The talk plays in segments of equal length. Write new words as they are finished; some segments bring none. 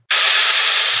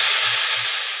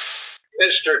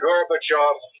Mr.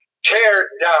 Gorbachev, tear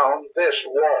down this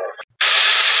wall.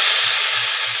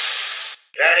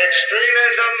 That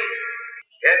extremism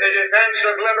in the defense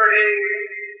of liberty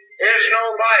is no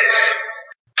vice.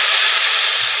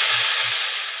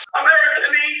 America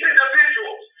needs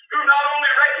individuals who not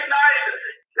only recognize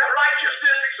that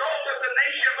righteousness exalteth the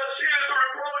nation, but sin is a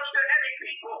reproach to any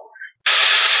people.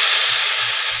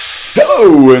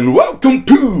 Hello and welcome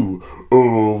to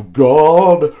Of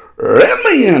God and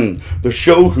Man, the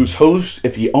show whose host,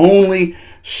 if he only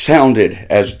sounded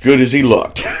as good as he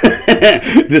looked.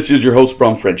 This is your host,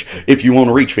 Brom French. If you want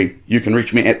to reach me, you can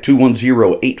reach me at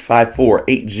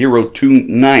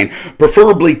 210-854-8029.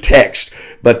 Preferably text,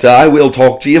 but I will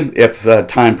talk to you if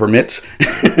time permits.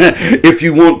 If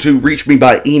you want to reach me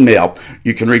by email,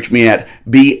 you can reach me at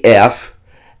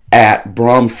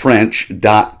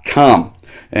bf@bromfrench.com.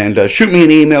 And shoot me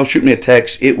an email, shoot me a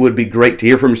text. It would be great to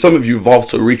hear from you. Some of you have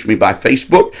also reached me by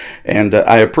Facebook, and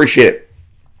I appreciate it.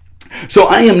 So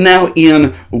I am now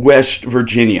in West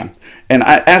Virginia. And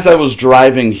as I was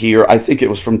driving here, I think it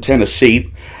was from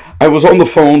Tennessee, I was on the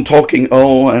phone talking,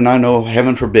 and I know,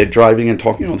 heaven forbid, driving and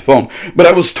talking on the phone. But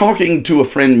I was talking to a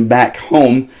friend back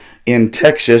home in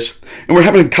Texas, and we're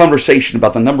having a conversation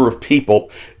about the number of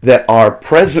people that are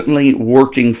presently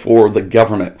working for the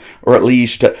government, or at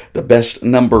least the best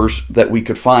numbers that we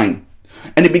could find.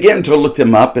 And he began to look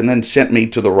them up and then sent me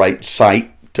to the right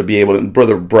site to be able to,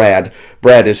 Brother Brad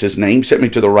is his name, sent me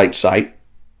to the right site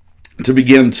to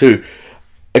begin to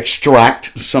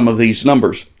extract some of these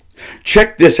numbers.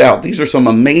 Check this out. These are some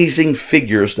amazing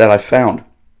figures that I found.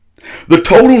 The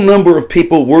total number of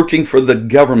people working for the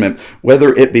government,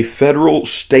 whether it be federal,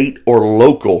 state, or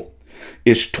local,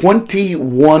 is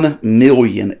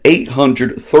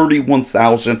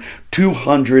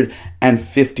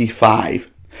 21,831,255.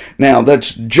 Now,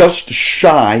 that's just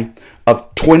shy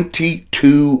of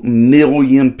 22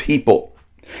 million people.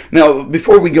 Now,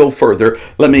 before we go further,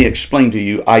 let me explain to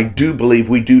you, I do believe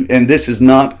we do, and this is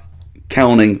not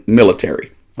counting military.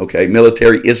 Okay,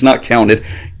 military is not counted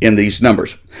in these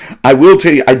numbers. I will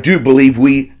tell you, I do believe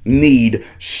we need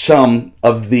some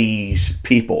of these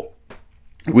people.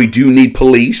 We do need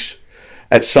police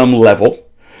at some level.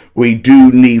 We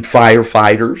do need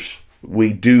firefighters.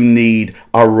 We do need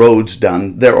our roads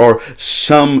done. There are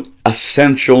some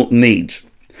essential needs.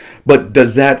 But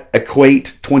does that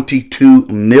equate 22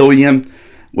 million?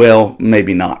 Well,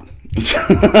 maybe not. So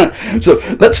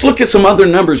let's look at some other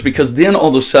numbers, because then all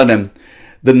of a sudden,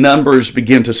 the numbers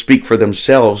begin to speak for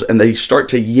themselves and they start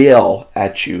to yell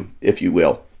at you, if you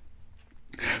will.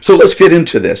 So let's get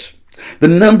into this. The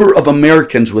number of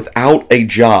Americans without a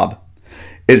job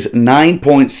is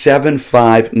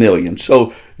 9.75 million.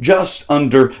 So just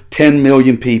under 10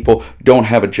 million people don't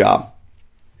have a job.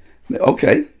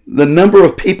 Okay. The number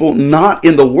of people not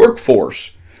in the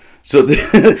workforce. So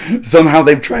somehow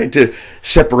they've tried to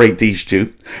separate these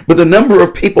two. But the number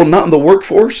of people not in the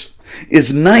workforce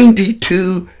is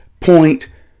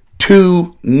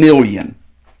 92.2 million.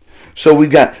 So we've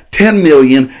got 10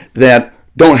 million that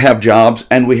don't have jobs,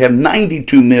 and we have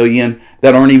 92 million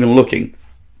that aren't even looking,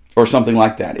 or something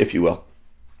like that, if you will.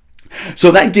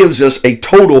 So that gives us a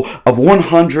total of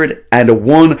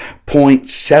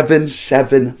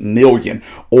 101.77 million,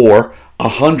 or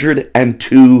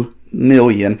 102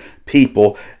 million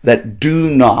people that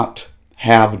do not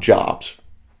have jobs.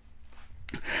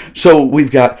 So we've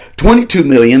got 22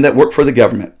 million that work for the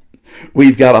government.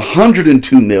 We've got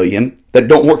 102 million that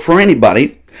don't work for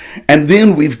anybody. And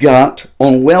then we've got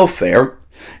on welfare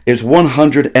is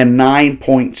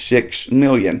 109.6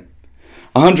 million.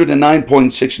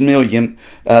 109.6 million,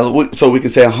 so we can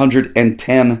say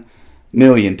 110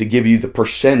 million to give you the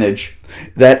percentage.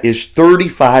 That is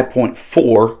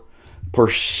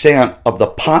 35.4% of the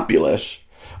populace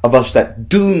of us that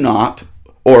do not,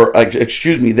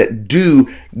 that do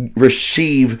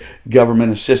receive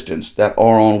government assistance, that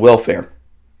are on welfare.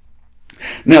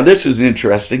 Now, this is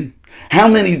interesting. How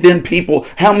many then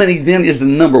is the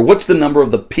number? What's the number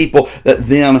of the people that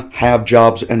then have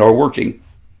jobs and are working?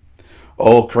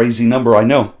 Oh, crazy number, I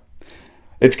know.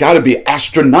 It's got to be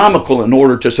astronomical in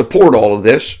order to support all of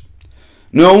this.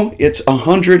 No, it's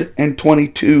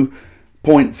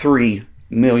 122.3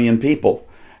 million people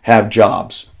have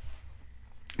jobs.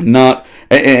 Are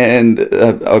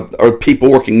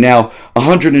people working now?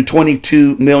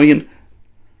 122 million.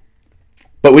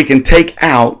 But we can take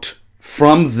out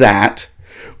from that,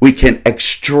 we can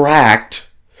extract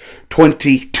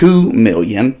 22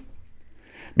 million,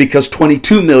 because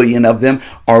 22 million of them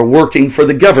are working for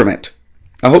the government.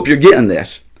 I hope you're getting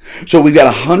this. So we've got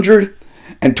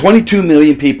 122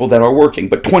 million people that are working,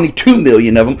 but 22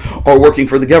 million of them are working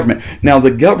for the government. Now,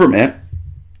 the government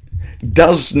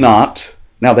does not,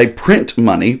 now they print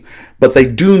money, but they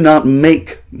do not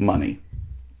make money.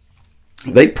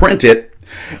 They print it,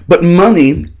 but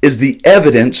money is the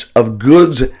evidence of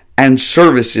goods and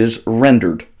services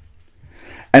rendered.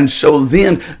 And so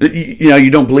then, you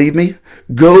don't believe me?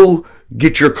 Go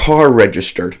get your car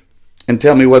registered and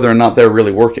tell me whether or not they're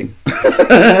really working.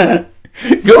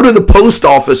 Go to the post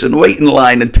office and wait in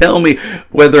line and tell me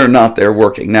whether or not they're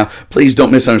working. Now, please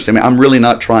don't misunderstand me. I'm really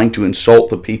not trying to insult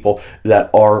the people that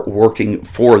are working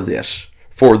for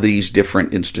these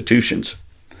different institutions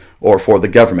or for the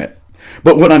government.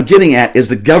 But what I'm getting at is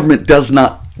the government does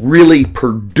not really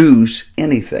produce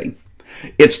anything.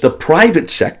 It's the private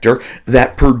sector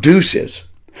that produces.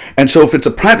 And so if it's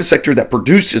a private sector that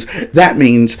produces, that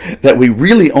means that we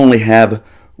really only have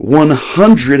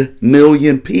 100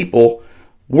 million people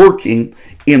working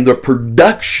in the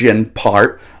production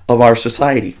part of our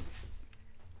society.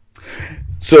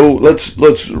 So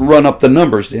let's run up the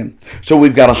numbers then. So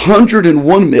we've got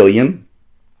 101 million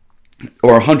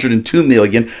or 102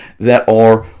 million that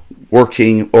are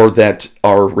working or that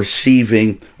are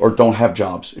receiving or don't have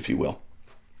jobs, if you will.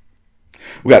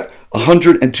 We got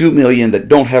 102 million that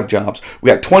don't have jobs. We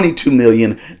got 22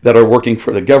 million that are working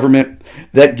for the government.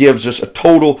 That gives us a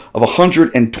total of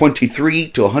 123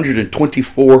 to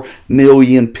 124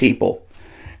 million people.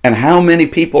 And how many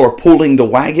people are pulling the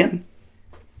wagon?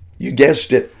 You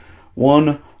guessed it,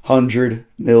 100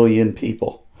 million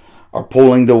people are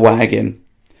pulling the wagon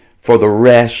for the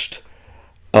rest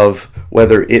of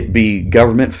whether it be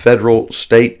government, federal,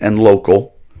 state, and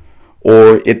local,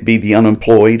 or it be the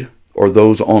unemployed, or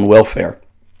those on welfare.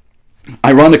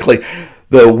 Ironically,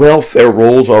 the welfare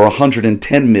rolls are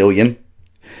 110 million,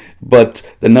 but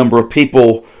the number of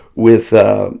people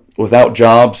without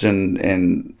jobs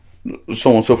and so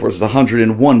on and so forth is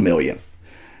 101 million.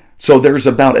 So there's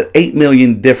about an 8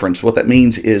 million difference. What that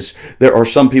means is there are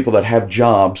some people that have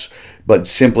jobs but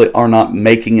simply are not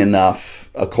making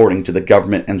enough according to the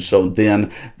government, and so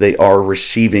then they are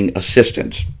receiving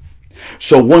assistance.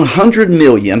 So 100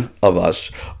 million of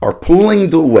us are pulling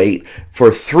the weight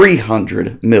for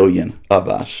 300 million of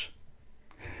us.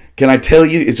 Can I tell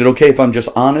you, is it okay if I'm just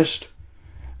honest?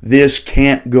 This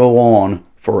can't go on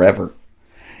forever.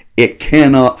 It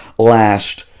cannot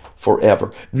last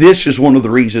forever. This is one of the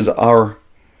reasons our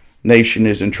nation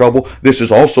is in trouble. This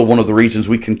is also one of the reasons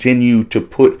we continue to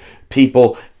put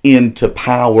people into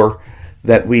power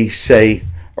that we say,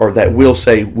 or that will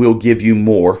say, we'll give you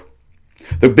more.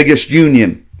 The biggest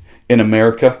union in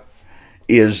America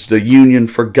is the Union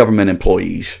for Government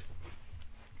Employees,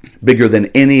 bigger than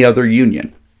any other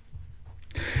union.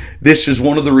 This is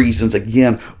one of the reasons,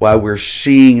 again, why we're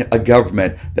seeing a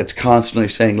government that's constantly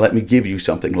saying, let me give you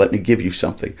something, let me give you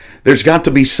something. There's got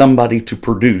to be somebody to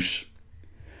produce.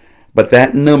 But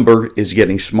that number is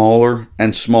getting smaller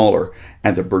and smaller,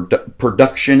 and the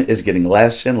production is getting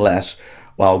less and less,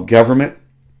 while government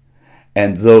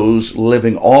and those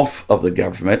living off of the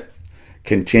government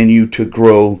continue to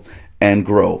grow and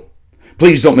grow.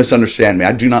 Please don't misunderstand me.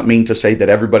 I do not mean to say that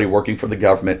everybody working for the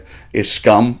government is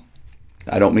scum.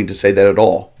 I don't mean to say that at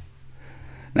all.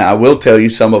 Now, I will tell you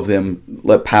some of them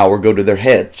let power go to their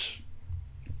heads.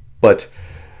 But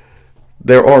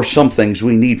there are some things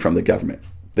we need from the government.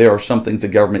 There are some things the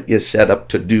government is set up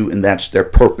to do, and that's their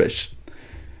purpose.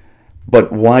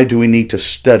 But why do we need to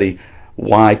study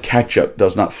why ketchup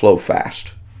does not flow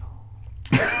fast?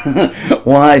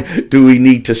 Why do we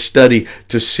need to study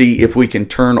to see if we can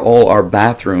turn all our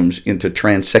bathrooms into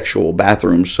transsexual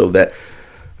bathrooms so that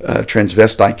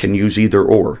transvestite can use either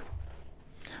or?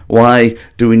 Why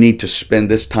do we need to spend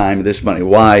this time, this money?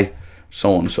 Why?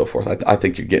 So on and so forth. I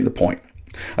think you're getting the point.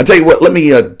 I'll tell you what, let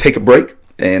me take a break.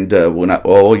 And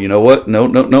you know what?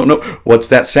 No. What's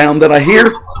that sound that I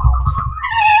hear?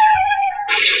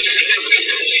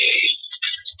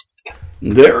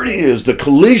 There it is, the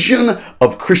collision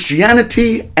of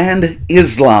Christianity and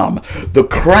Islam. The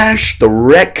crash, the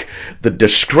wreck, the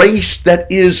disgrace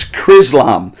that is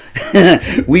Chrislam.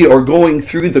 We are going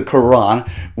through the Quran,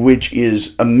 which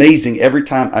is amazing. Every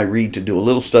time I read to do a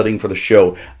little studying for the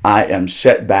show, I am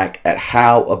set back at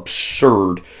how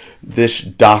absurd this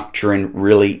doctrine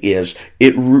really is.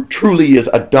 It truly is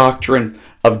a doctrine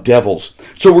of devils.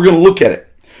 So we're going to look at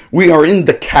it. We are in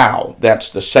the cow. That's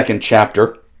the second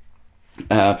chapter.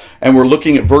 And we're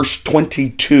looking at verse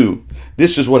 22.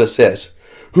 This is what it says.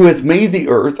 Who hath made the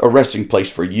earth a resting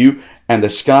place for you, and the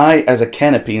sky as a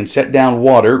canopy, and set down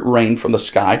water, rain from the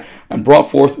sky, and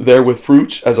brought forth therewith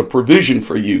fruits as a provision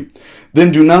for you.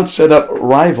 Then do not set up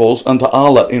rivals unto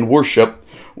Allah in worship,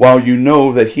 while you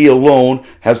know that he alone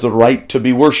has the right to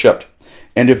be worshipped.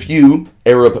 And if you,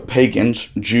 Arab pagans,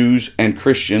 Jews, and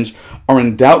Christians, are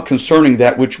in doubt concerning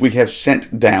that which we have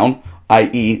sent down,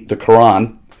 i.e. the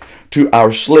Quran, to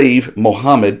our slave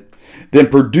Muhammad, then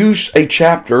produce a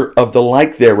chapter of the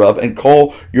like thereof, and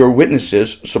call your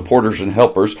witnesses, supporters and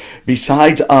helpers,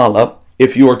 besides Allah,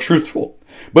 if you are truthful.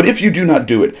 But if you do not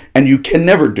do it, and you can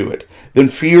never do it, then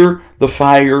fear the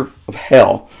fire of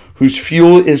hell, whose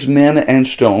fuel is men and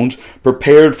stones,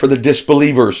 prepared for the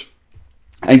disbelievers.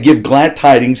 And give glad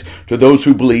tidings to those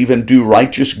who believe and do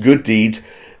righteous good deeds,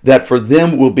 that for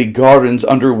them will be gardens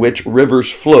under which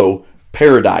rivers flow,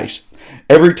 paradise.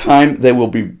 Every time they will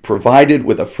be provided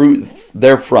with a fruit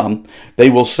therefrom, they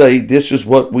will say, this is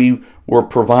what we were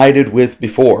provided with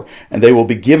before. And they will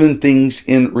be given things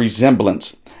in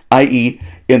resemblance, i.e.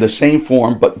 in the same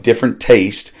form but different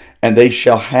taste. And they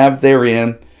shall have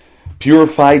therein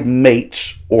purified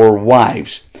mates or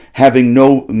wives, having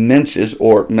no menses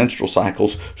or menstrual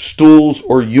cycles, stools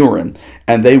or urine,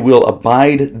 and they will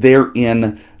abide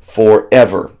therein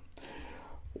forever.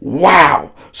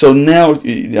 Wow! So now,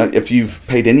 if you've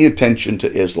paid any attention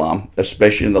to Islam,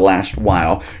 especially in the last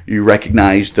while, you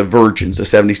recognize the virgins, the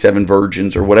 77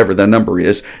 virgins, or whatever the number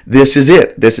is. This is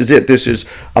it. This is it. This is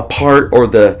a part, or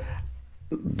the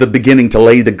beginning to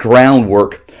lay the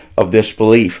groundwork of this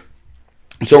belief.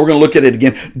 So we're going to look at it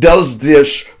again. Does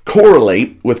this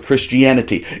correlate with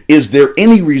Christianity? Is there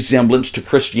any resemblance to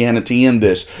Christianity in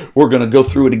this? We're going to go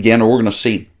through it again, or we're going to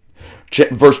see.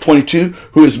 Verse 22,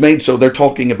 who has made, so they're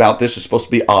talking about, this is supposed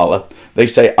to be Allah. They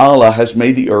say Allah has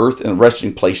made the earth and a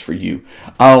resting place for you.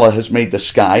 Allah has made the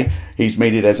sky. He's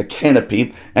made it as a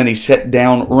canopy, and he set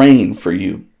down rain for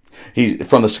you.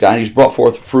 From the sky, he's brought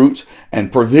forth fruits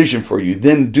and provision for you.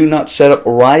 Then do not set up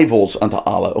rivals unto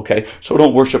Allah. Okay, so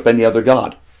don't worship any other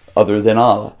God other than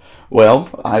Allah. Well,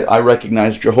 I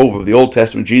recognize Jehovah of the Old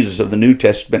Testament, Jesus of the New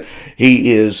Testament.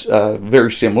 He is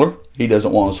very similar. He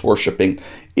doesn't want us worshiping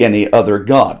any other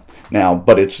God. Now,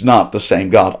 but it's not the same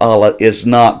God. Allah is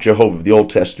not Jehovah of the Old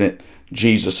Testament,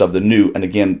 Jesus of the New. And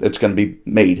again, it's going to be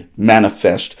made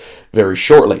manifest very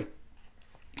shortly.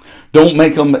 Don't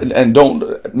make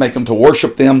them to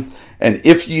worship them. And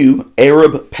if you,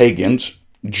 Arab pagans,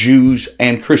 Jews,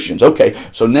 and Christians. Okay,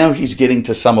 so now he's getting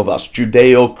to some of us,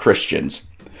 Judeo-Christians.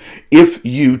 If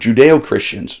you,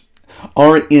 Judeo-Christians,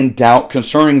 are in doubt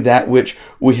concerning that which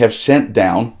we have sent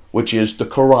down, which is the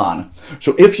Quran.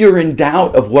 So if you're in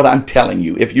doubt of what I'm telling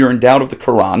you, if you're in doubt of the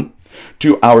Quran,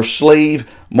 to our slave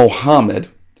Muhammad,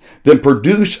 then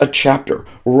produce a chapter,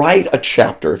 write a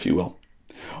chapter, if you will,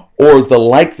 or the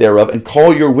like thereof, and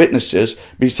call your witnesses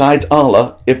besides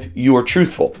Allah if you are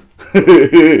truthful.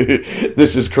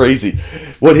 This is crazy.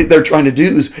 What they're trying to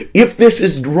do is, if this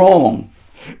is wrong,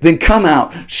 then come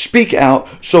out, speak out,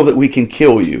 so that we can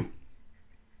kill you.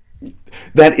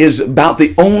 That is about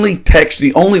the only text,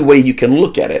 the only way you can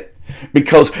look at it.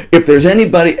 Because if there's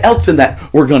anybody else in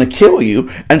that, we're going to kill you.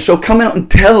 And so come out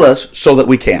and tell us so that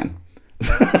we can.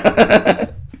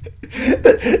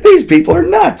 These people are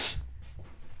nuts.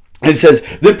 It says,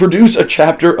 then produce a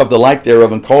chapter of the like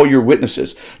thereof, and call your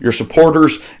witnesses, your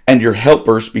supporters, and your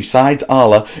helpers besides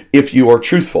Allah, if you are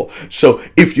truthful. So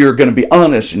if you're going to be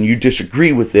honest and you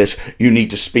disagree with this, you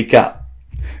need to speak up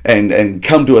and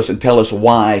come to us and tell us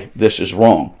why this is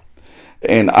wrong.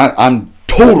 And I'm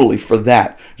totally for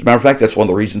that. As a matter of fact, that's one of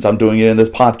the reasons I'm doing it in this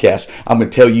podcast. I'm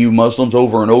going to tell you Muslims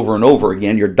over and over and over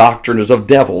again, your doctrine is of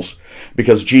devils,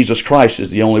 because Jesus Christ is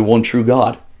the only one true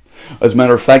God. As a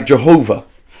matter of fact, Jehovah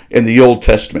in the Old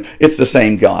Testament, it's the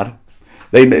same God.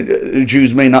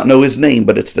 Jews may not know his name,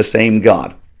 but it's the same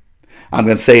God. I'm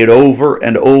going to say it over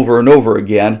and over and over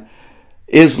again.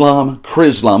 Islam,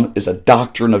 Chrislam, is a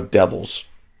doctrine of devils.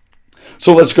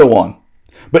 So let's go on.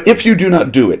 But if you do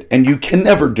not do it, and you can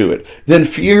never do it, then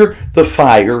fear the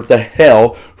fire, the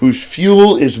hell, whose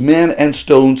fuel is men and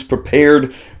stones,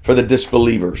 prepared for the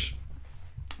disbelievers.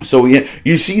 So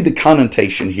you see the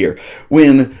connotation here.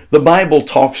 When the Bible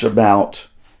talks about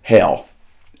hell,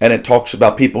 and it talks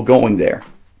about people going there,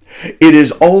 it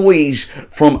is always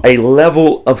from a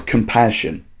level of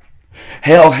compassion.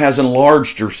 Hell has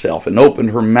enlarged herself and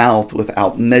opened her mouth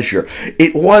without measure.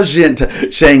 It wasn't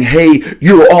saying, hey,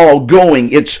 you're all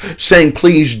going. It's saying,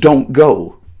 please don't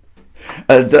go.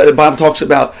 The Bible talks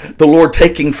about the Lord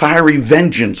taking fiery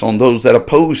vengeance on those that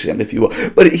oppose him, if you will.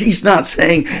 But he's not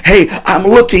saying, hey, I'm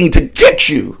looking to get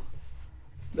you.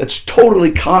 That's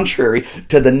totally contrary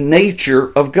to the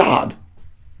nature of God.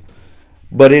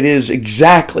 But it is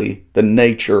exactly the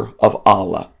nature of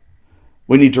Allah.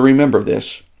 We need to remember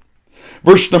this.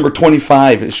 Verse number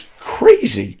 25 is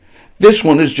crazy. This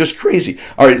one is just crazy.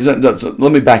 All right,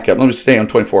 let me back up. Let me stay on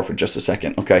 24 for just a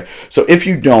second. Okay, so if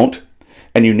you don't,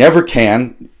 and you never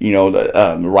can,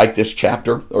 write this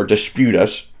chapter or dispute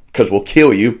us because we'll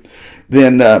kill you,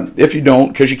 then if you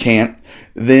don't, because you can't,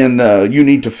 then you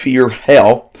need to fear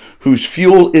hell, whose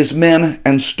fuel is men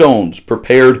and stones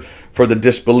prepared for the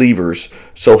disbelievers.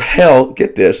 So hell,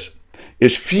 get this,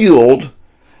 is fueled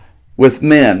with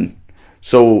men.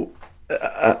 So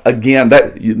again,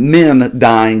 that men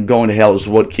dying, going to hell is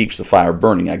what keeps the fire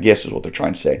burning, I guess is what they're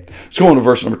trying to say. Let's go on to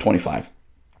verse number 25.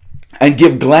 And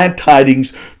give glad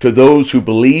tidings to those who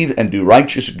believe and do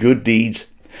righteous good deeds,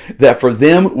 that for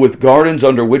them with gardens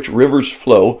under which rivers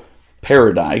flow,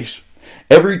 paradise,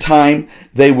 every time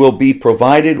they will be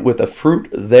provided with a fruit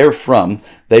therefrom,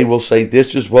 they will say,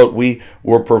 this is what we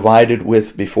were provided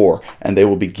with before. And they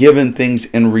will be given things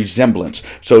in resemblance.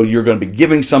 So you're going to be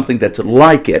giving something that's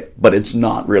like it, but it's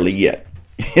not really yet.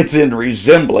 It's in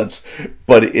resemblance,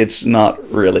 but it's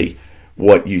not really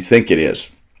what you think it is.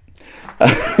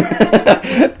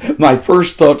 My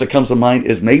first thought that comes to mind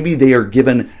is maybe they are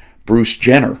given Bruce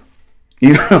Jenner.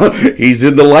 He's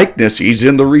in the likeness, he's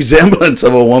in the resemblance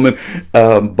of a woman,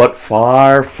 but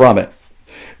far from it.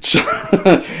 So,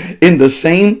 in the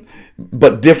same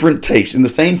but different taste, in the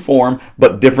same form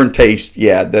but different taste.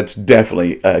 Yeah, that's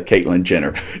definitely Caitlyn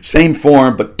Jenner. Same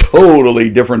form but totally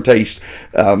different taste.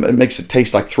 It makes it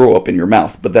taste like throw up in your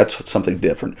mouth, but that's something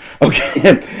different.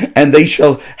 Okay, and they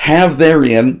shall have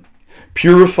therein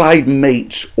purified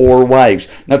mates or wives.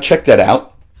 Now check that out.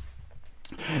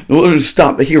 We'll just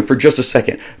stop here for just a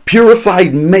second.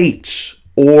 Purified mates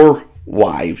or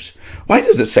wives. Why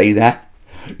does it say that?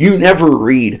 You never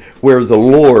read where the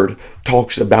Lord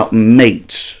talks about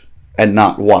mates and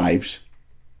not wives.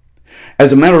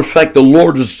 As a matter of fact, the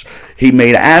Lord He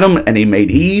made Adam and He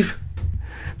made Eve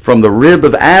from the rib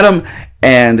of Adam,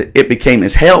 and it became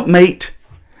his helpmate,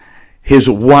 his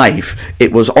wife.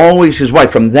 It was always his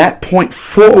wife. From that point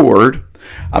forward,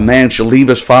 a man shall leave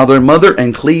his father and mother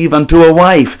and cleave unto a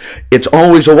wife. It's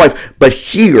always a wife. But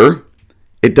here,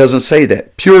 it doesn't say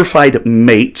that. Purified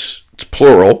mates, it's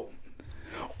plural,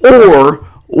 or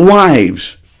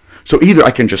wives. So either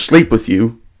I can just sleep with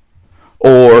you,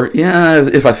 or,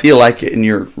 if I feel like it and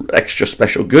you're extra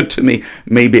special good to me,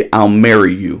 maybe I'll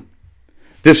marry you.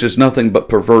 This is nothing but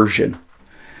perversion.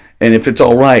 And if it's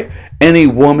all right, any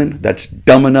woman that's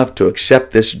dumb enough to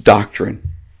accept this doctrine,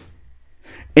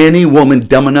 any woman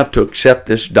dumb enough to accept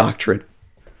this doctrine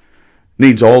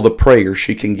needs all the prayer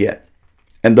she can get.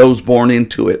 And those born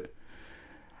into it,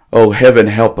 oh, heaven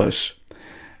help us.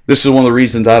 This is one of the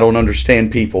reasons I don't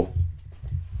understand people.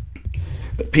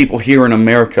 People here in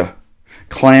America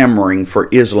clamoring for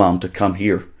Islam to come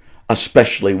here,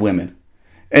 especially women.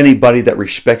 Anybody that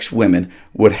respects women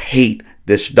would hate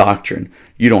this doctrine.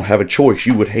 You don't have a choice.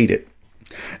 You would hate it.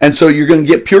 And so you're going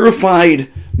to get purified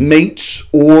mates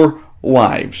or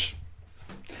wives,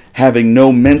 having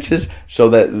no menses, so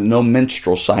that no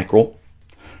menstrual cycle,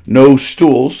 no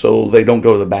stools, so they don't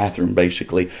go to the bathroom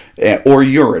basically, or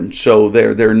urine, so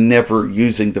they're never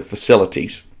using the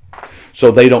facilities, so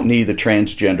they don't need the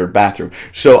transgender bathroom.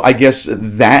 So I guess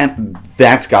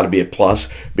that's got to be a plus,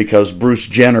 because Bruce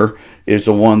Jenner is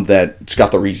the one that's got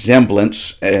the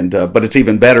resemblance, and but it's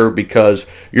even better because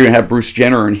you're gonna have Bruce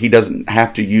Jenner and he doesn't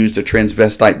have to use the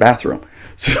transvestite bathroom.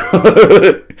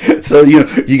 So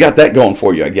you got that going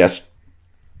for you, I guess.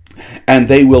 And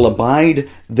they will abide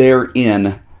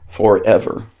therein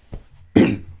forever.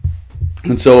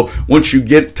 And so once you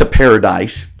get to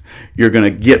paradise, you're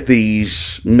going to get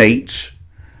these mates,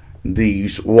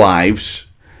 these wives.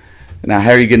 Now,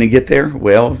 how are you going to get there?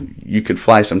 Well, you could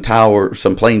fly some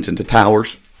planes into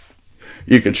towers.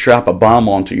 You can strap a bomb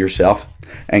onto yourself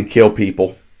and kill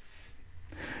people.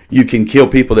 You can kill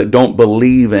people that don't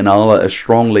believe in Allah as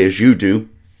strongly as you do.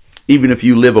 Even if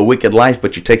you live a wicked life,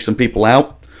 but you take some people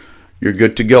out, you're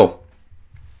good to go.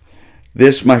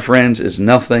 This, my friends, is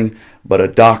nothing but a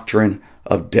doctrine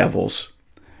of devils.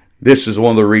 This is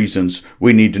one of the reasons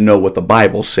we need to know what the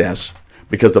Bible says,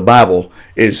 because the Bible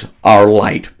is our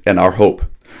light and our hope.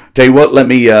 Tell you what, let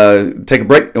me take a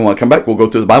break, and when I come back, we'll go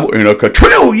through the Bible in a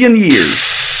quadrillion years.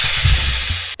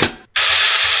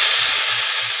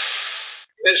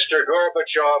 Mr.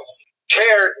 Gorbachev,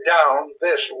 tear down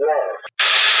this wall.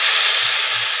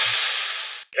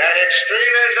 That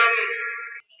extremism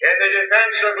in the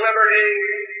defense of liberty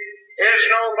is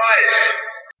no vice.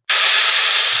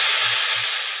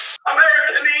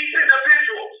 America needs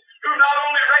individuals who not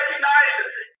only recognize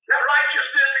that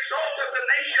righteousness exalteth the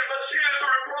nation, but sin is a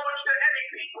reproach to any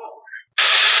people.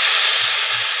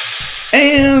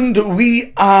 And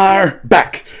we are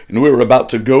back. And we were about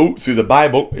to go through the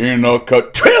Bible in a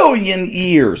quadrillion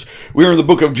years. We're in the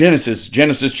book of Genesis,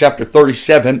 Genesis chapter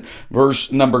 37,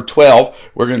 verse number 12.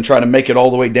 We're going to try to make it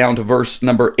all the way down to verse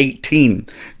number 18.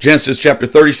 Genesis chapter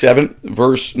 37,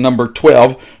 verse number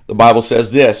 12, the Bible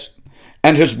says this,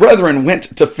 "And his brethren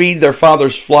went to feed their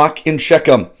father's flock in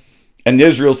Shechem. And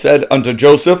Israel said unto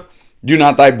Joseph, Do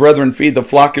not thy brethren feed the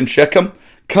flock in Shechem?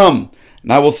 Come,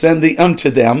 and I will send thee unto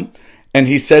them. And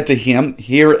he said to him,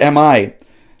 Here am I.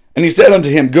 And he said unto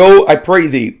him, Go, I pray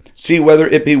thee, see whether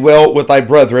it be well with thy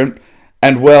brethren,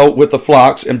 and well with the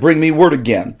flocks, and bring me word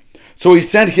again. So he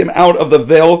sent him out of the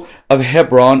vale of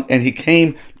Hebron, and he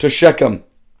came to Shechem.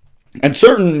 And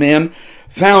certain men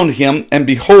found him, and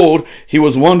behold, he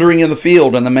was wandering in the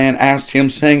field. And the man asked him,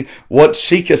 saying, What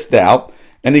seekest thou?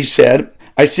 And he said,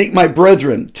 I seek my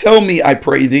brethren. Tell me, I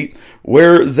pray thee,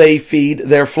 where they feed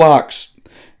their flocks.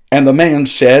 And the man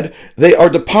said, They are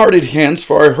departed hence,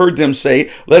 for I heard them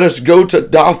say, Let us go to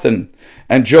Dothan.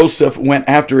 And Joseph went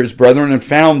after his brethren, and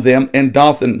found them in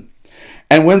Dothan.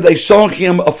 And when they saw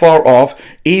him afar off,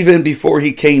 even before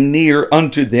he came near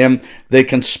unto them, they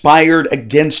conspired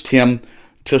against him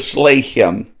to slay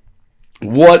him."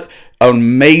 What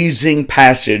amazing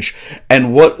passage,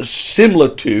 and what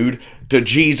similitude to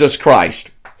Jesus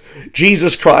Christ.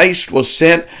 Jesus Christ was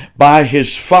sent by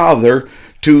his Father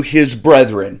to his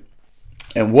brethren.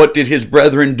 And what did his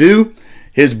brethren do?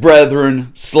 His brethren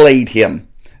slayed him.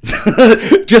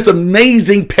 Just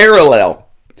amazing parallel.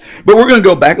 But we're going to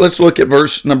go back. Let's look at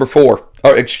verse number 12.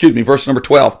 "And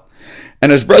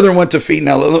his brethren went to feed."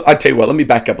 Now, I tell you what, let me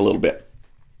back up a little bit.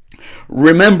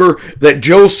 Remember that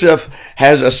Joseph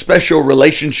has a special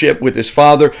relationship with his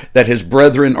father that his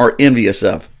brethren are envious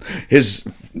of. His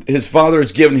father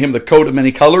has given him the coat of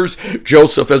many colors.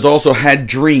 Joseph has also had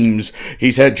dreams.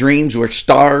 He's had dreams where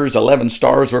 11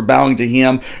 stars were bowing to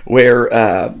him, where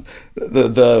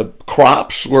the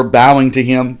crops were bowing to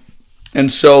him. And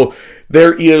so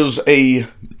there is envy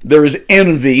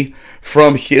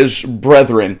from his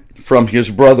brethren, from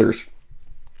his brothers.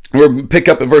 We'll pick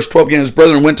up at verse 12 again. "His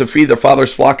brethren went to feed their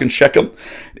father's flock in Shechem.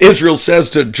 Israel says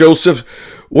to Joseph,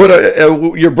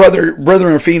 your brethren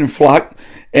are feeding flock,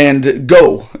 and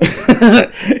go."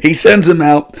 He sends them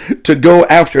out to go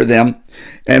after them.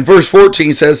 And verse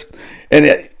 14 says,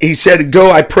 "And he said, Go,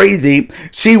 I pray thee,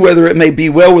 see whether it may be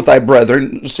well with thy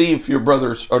brethren." See if your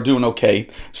brothers are doing okay.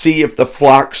 See if the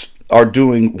flocks are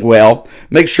doing well.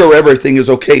 Make sure everything is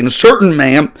okay. And a certain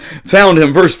man found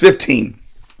him, verse 15.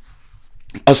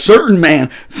 "A certain man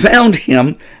found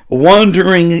him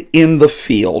wandering in the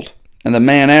field. And the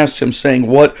man asked him, saying,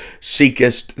 What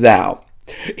seekest thou?"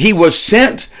 He was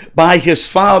sent by his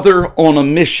father on a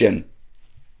mission.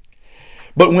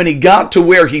 But when he got to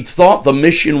where he thought the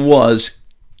mission was,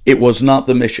 it was not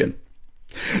the mission.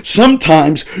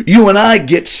 Sometimes you and I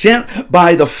get sent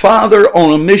by the Father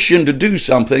on a mission to do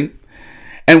something,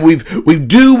 and we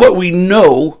do what we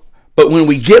know, but when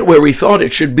we get where we thought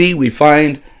it should be, we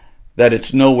find that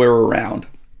it's nowhere around.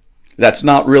 That's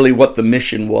not really what the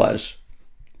mission was.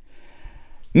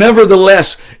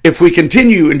 Nevertheless, if we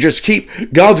continue and just keep,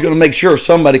 God's going to make sure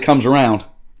somebody comes around.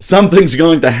 Something's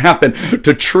going to happen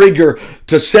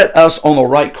to set us on the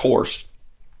right course.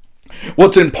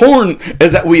 What's important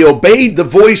is that we obeyed the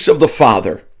voice of the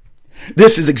Father.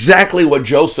 This is exactly what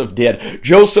Joseph did.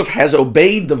 Joseph has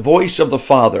obeyed the voice of the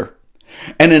Father.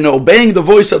 And in obeying the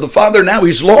voice of the Father, now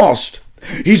he's lost.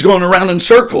 He's going around in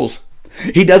circles.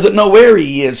 He doesn't know where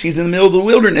he is. He's in the middle of the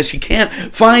wilderness. He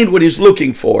can't find what he's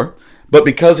looking for. But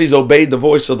because he's obeyed the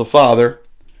voice of the Father,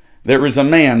 there is a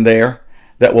man there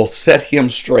that will set him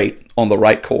straight on the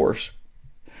right course.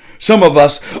 Some of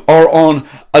us are on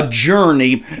a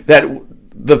journey that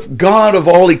the God of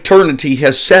all eternity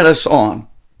has set us on.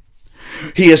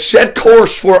 He has set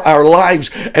course for our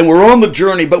lives, and we're on the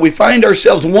journey, but we find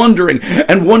ourselves wondering,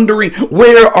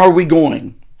 where are we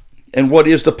going? And what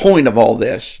is the point of all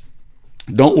this?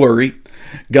 Don't worry.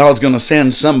 God's going to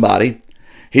send somebody.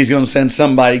 He's going to send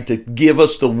somebody to give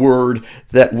us the word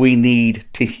that we need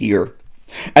to hear.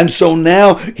 And so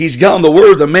now he's gotten the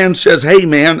word. The man says, Hey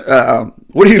man,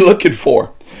 what are you looking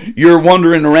for? You're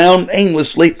wandering around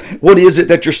aimlessly. What is it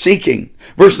that you're seeking?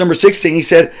 Verse number 16, he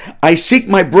said, I seek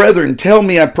my brethren. Tell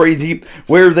me, I pray thee,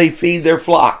 where they feed their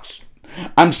flocks.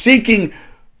 I'm seeking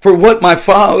for what my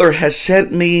Father has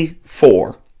sent me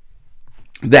for.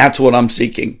 That's what I'm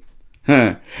seeking.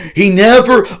 He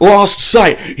never lost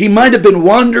sight. He might have been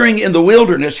wandering in the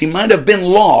wilderness. He might have been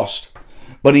lost,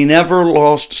 but he never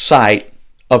lost sight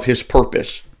of his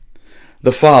purpose.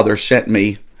 The Father sent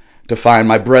me to find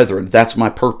my brethren. That's my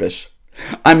purpose.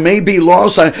 I may be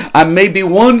lost. I may be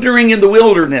wandering in the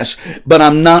wilderness, but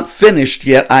I'm not finished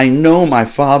yet. I know my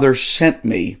Father sent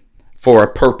me for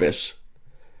a purpose.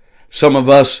 Some of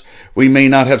us, we may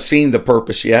not have seen the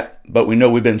purpose yet, but we know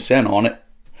we've been sent on it.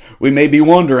 We may be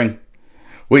wondering.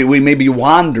 We may be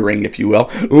wandering, if you will,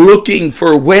 looking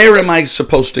for where am I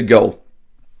supposed to go.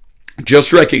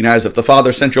 Just recognize if the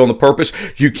Father sent you on the purpose,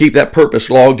 you keep that purpose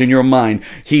logged in your mind.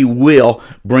 He will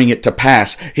bring it to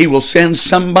pass. He will send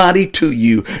somebody to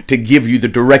you to give you the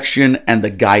direction and the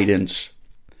guidance.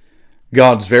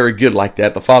 God's very good like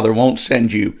that. The Father won't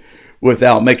send you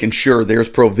without making sure there's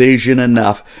provision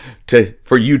enough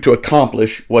for you to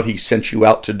accomplish what He sent you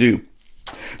out to do.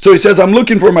 So He says, I'm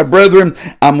looking for my brethren.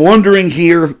 I'm wandering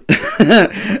here.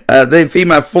 They're feeding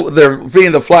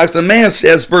the flocks. The man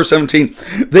says, verse 17,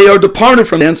 they are departed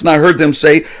from thence, and I heard them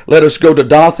say, let us go to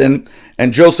Dothan.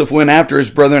 And Joseph went after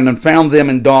his brethren and found them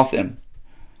in Dothan.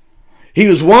 He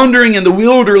was wandering in the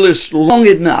wilderness long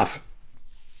enough.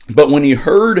 But when he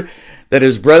heard that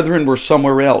his brethren were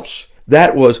somewhere else,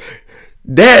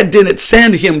 Dad didn't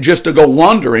send him just to go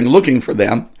wandering looking for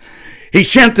them. He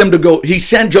sent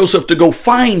Joseph to go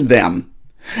find them.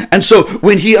 And so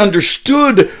when he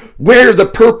understood where the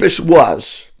purpose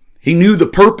was, he knew the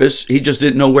purpose, he just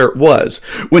didn't know where it was.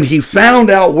 When he found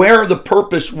out where the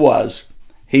purpose was,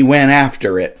 he went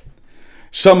after it.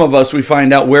 Some of us, we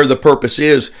find out where the purpose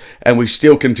is, and we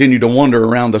still continue to wander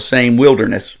around the same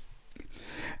wilderness.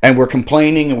 And we're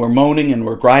complaining, and we're moaning, and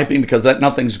we're griping because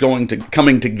nothing's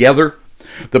coming together.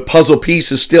 The puzzle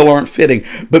pieces still aren't fitting.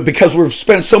 But because we've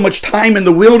spent so much time in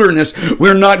the wilderness,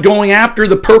 we're not going after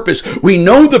the purpose. We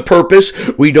know the purpose.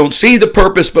 We don't see the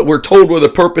purpose, but we're told where the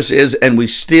purpose is, and we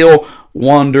still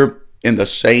wander in the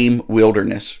same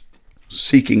wilderness,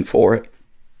 seeking for it.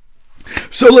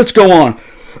 So let's go on.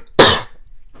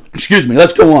 Excuse me,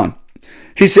 let's go on.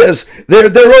 He says,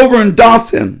 they're over in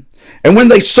Dothan. And when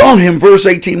they saw him, verse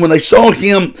 18, when they saw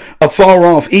him afar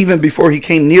off, even before he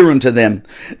came near unto them,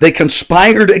 they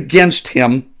conspired against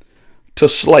him to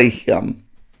slay him.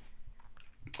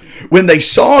 When they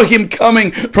saw him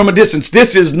coming from a distance,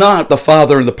 this is not the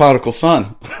father and the prodigal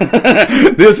son.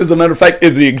 This, as a matter of fact,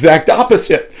 is the exact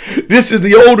opposite. This is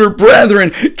the older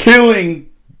brethren killing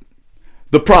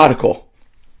the prodigal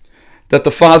that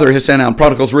the father has sent out.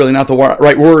 Prodigal is really not the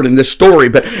right word in this story,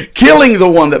 but killing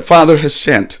the one that father has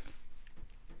sent.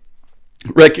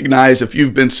 Recognize if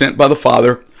you've been sent by the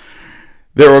Father,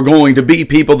 there are going to be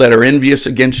people that are envious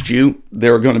against you.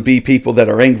 There are going to be people that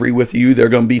are angry with you. There are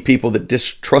going to be people that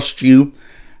distrust you,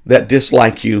 that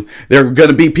dislike you. There are going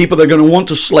to be people that are going to want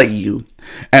to slay you.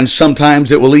 And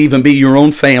sometimes it will even be your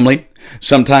own family.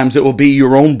 Sometimes it will be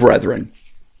your own brethren.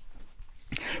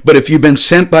 But if you've been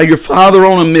sent by your Father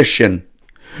on a mission,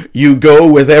 you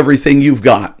go with everything you've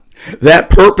got. That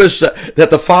purpose that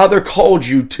the Father called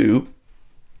you to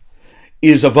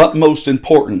is of utmost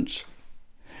importance.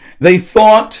 They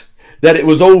thought that it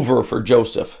was over for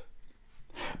Joseph,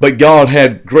 but God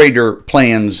had greater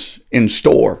plans in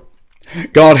store.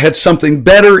 God had something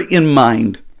better in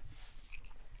mind.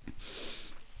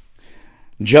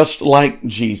 Just like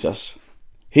Jesus,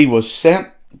 he was sent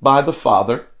by the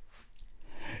Father.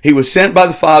 He was sent by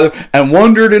the Father and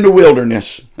wandered in the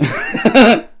wilderness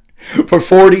for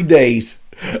 40 days.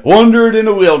 Wandered in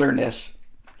the wilderness,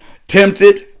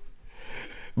 tempted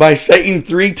by Satan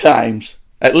 3 times,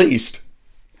 at least.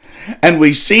 And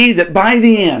we see that by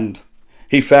the end,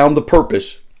 he found the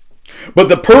purpose. But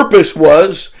the purpose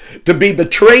was to be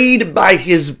betrayed by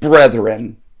his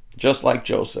brethren, just like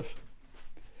Joseph.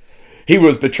 He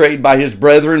was betrayed by his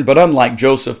brethren, but unlike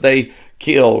Joseph, they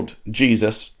killed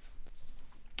Jesus.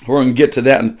 We're going to get to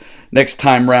that next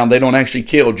time round. They don't actually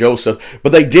kill Joseph,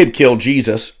 but they did kill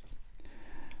Jesus.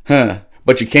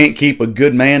 But you can't keep a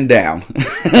good man down.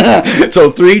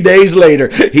 So 3 days later,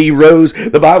 he rose.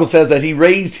 The Bible says that he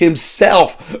raised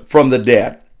himself from the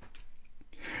dead.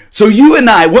 So you and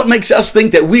I, what makes us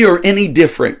think that we are any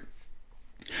different?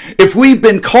 If we've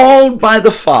been called by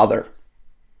the Father,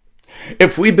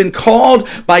 if we've been called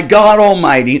by God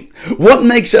Almighty, what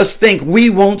makes us think we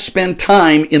won't spend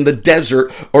time in the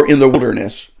desert or in the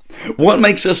wilderness? What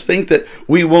makes us think that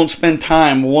we won't spend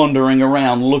time wandering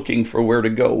around looking for where to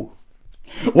go?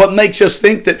 What makes us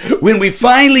think that when we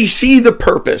finally see the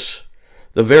purpose,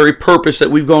 the very purpose that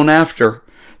we've gone after,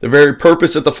 the very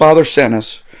purpose that the Father sent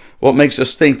us, what makes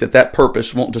us think that that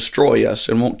purpose won't destroy us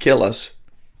and won't kill us?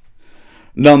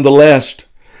 Nonetheless,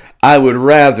 I would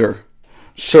rather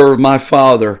serve my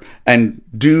Father and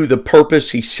do the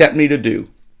purpose he sent me to do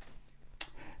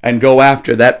and go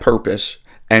after that purpose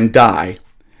and die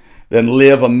than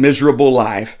live a miserable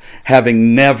life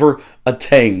having never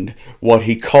attained what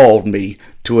he called me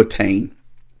to attain.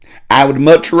 I would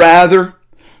much rather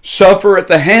suffer at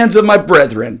the hands of my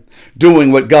brethren,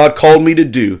 doing what God called me to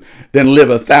do, than live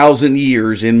 1,000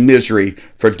 years in misery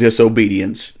for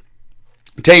disobedience.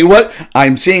 Tell you what,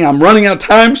 I'm seeing I'm running out of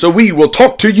time, so we will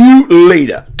talk to you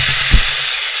later.